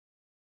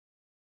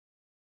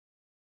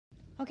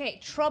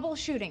Okay,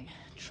 troubleshooting.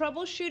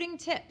 Troubleshooting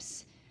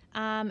tips.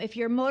 If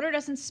your motor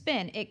doesn't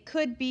spin, it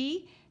could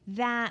be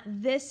that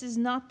this is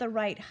not the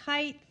right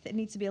height. It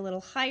needs to be a little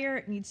higher.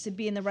 It needs to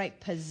be in the right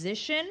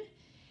position.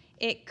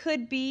 It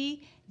could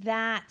be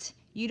that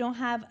you don't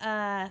have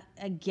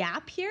a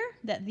gap here,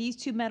 that these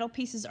two metal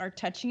pieces are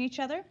touching each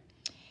other.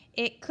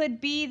 It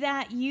could be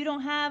that you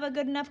don't have a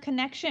good enough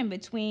connection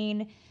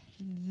between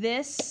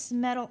this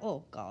metal,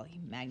 oh golly,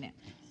 magnet,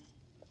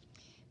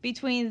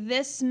 between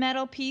this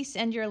metal piece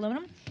and your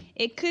aluminum.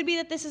 It could be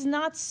that this is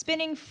not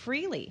spinning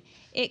freely.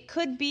 It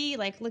could be,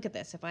 like, look at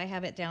this. If I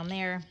have it down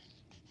there,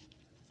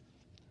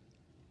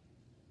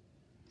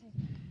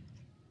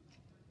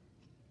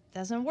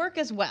 doesn't work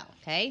as well,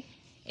 okay?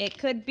 It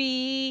could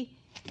be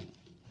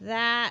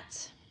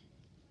that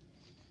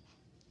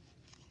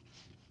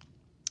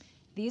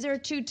these are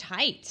too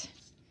tight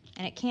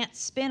and it can't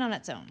spin on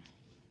its own.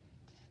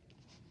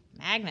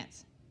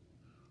 Magnets.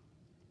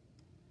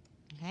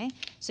 Okay,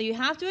 so you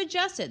have to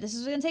adjust it. This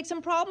is going to take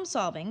some problem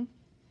solving.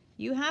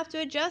 You have to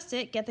adjust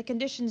it, get the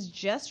conditions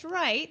just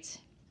right.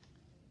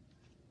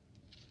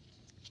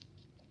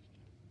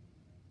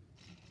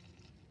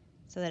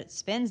 So that it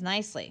spins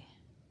nicely.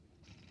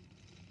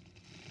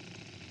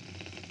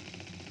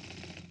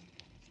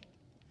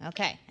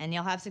 Okay, and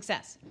you'll have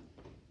success.